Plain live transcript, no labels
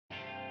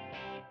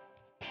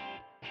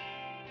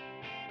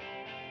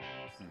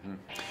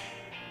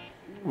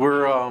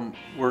We're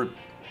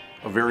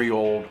a very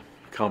old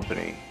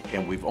company,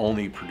 and we've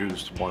only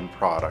produced one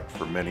product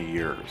for many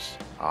years.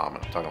 I'm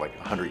talking like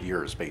 100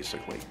 years,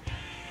 basically.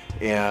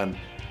 And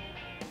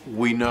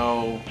we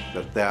know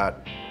that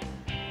that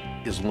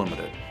is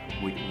limited.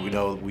 We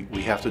know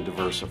we have to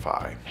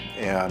diversify.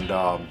 And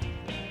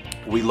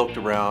we looked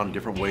around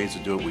different ways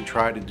to do it. We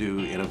tried to do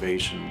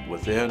innovation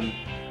within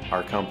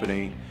our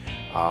company,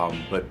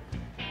 but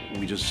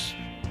we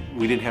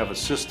didn't have a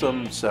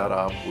system set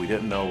up. We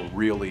didn't know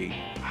really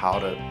how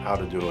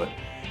to do it.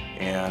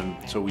 And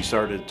so we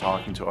started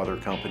talking to other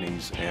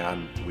companies,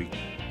 and we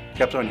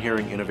kept on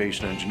hearing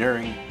innovation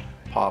engineering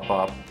pop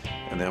up,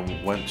 and then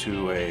we went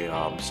to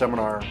a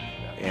seminar,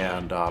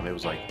 and it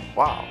was like,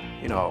 wow,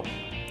 you know,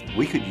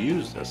 we could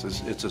use this.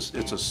 It's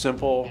a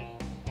simple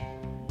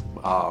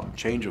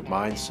change of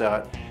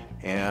mindset,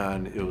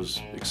 and it was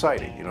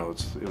exciting. You know,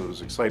 it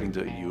was exciting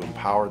that you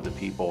empowered the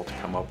people to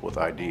come up with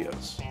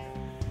ideas.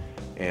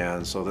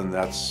 And so then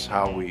that's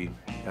how we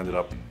ended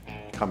up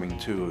coming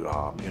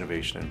to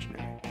innovation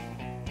engineering.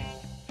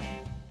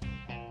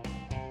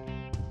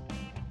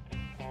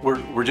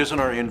 We're just in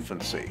our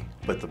infancy,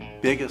 but the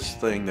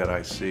biggest thing that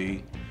I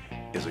see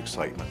is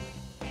excitement.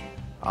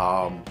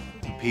 The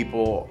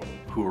people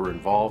who are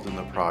involved in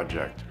the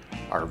project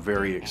are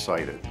very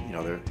excited. You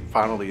know,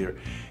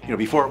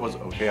 before it was,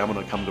 okay, I'm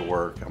gonna come to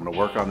work, I'm gonna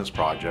work on this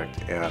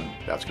project, and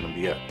that's gonna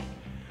be it.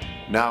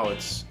 Now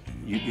it's,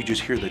 you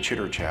just hear the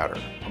chitter chatter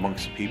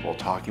amongst the people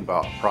talking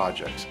about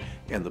projects.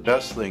 And the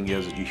best thing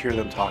is that you hear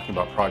them talking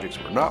about projects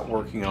we're not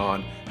working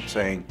on,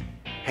 saying,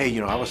 hey,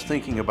 you know, I was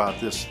thinking about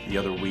this the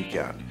other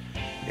weekend,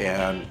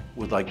 and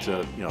would like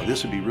to, you know,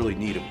 this would be really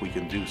neat if we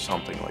can do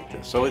something like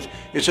this. So it's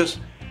just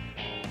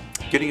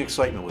getting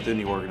excitement within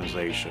the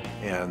organization,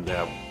 and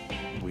that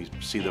we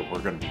see that we're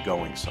going to be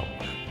going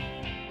somewhere.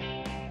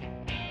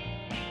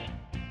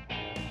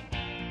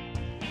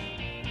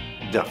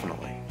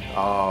 Definitely.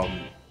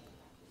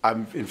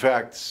 In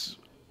fact,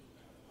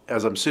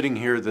 as I'm sitting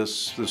here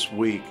this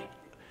week,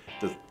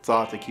 the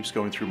thought that keeps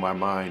going through my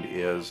mind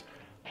is,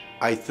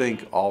 I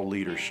think all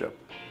leadership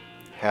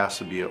has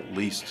to be at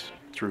least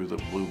through the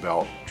Blue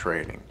Belt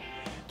training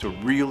to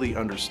really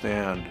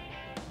understand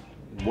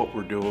what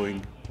we're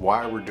doing,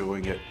 why we're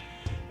doing it.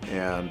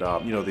 And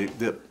you know,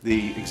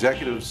 the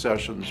executive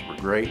sessions were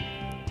great.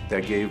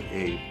 That gave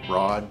a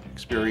broad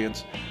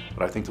experience,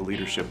 but I think the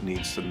leadership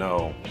needs to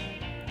know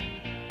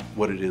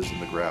what it is in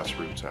the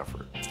grassroots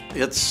effort.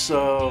 It's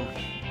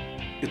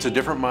a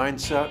different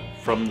mindset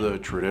from the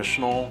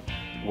traditional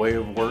way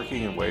of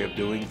working and way of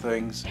doing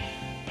things.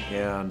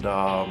 And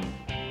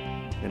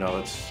you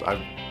know,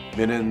 I've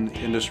been in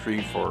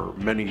industry for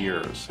many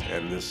years,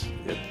 and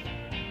it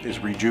is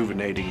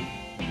rejuvenating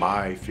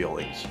my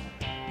feelings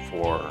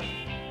for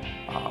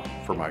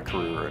my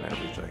career and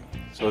everything.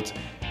 So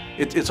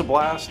it's a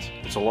blast.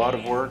 It's a lot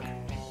of work.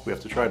 We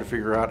have to try to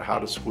figure out how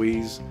to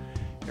squeeze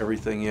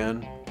everything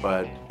in,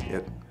 but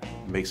it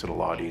makes it a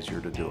lot easier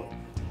to do it.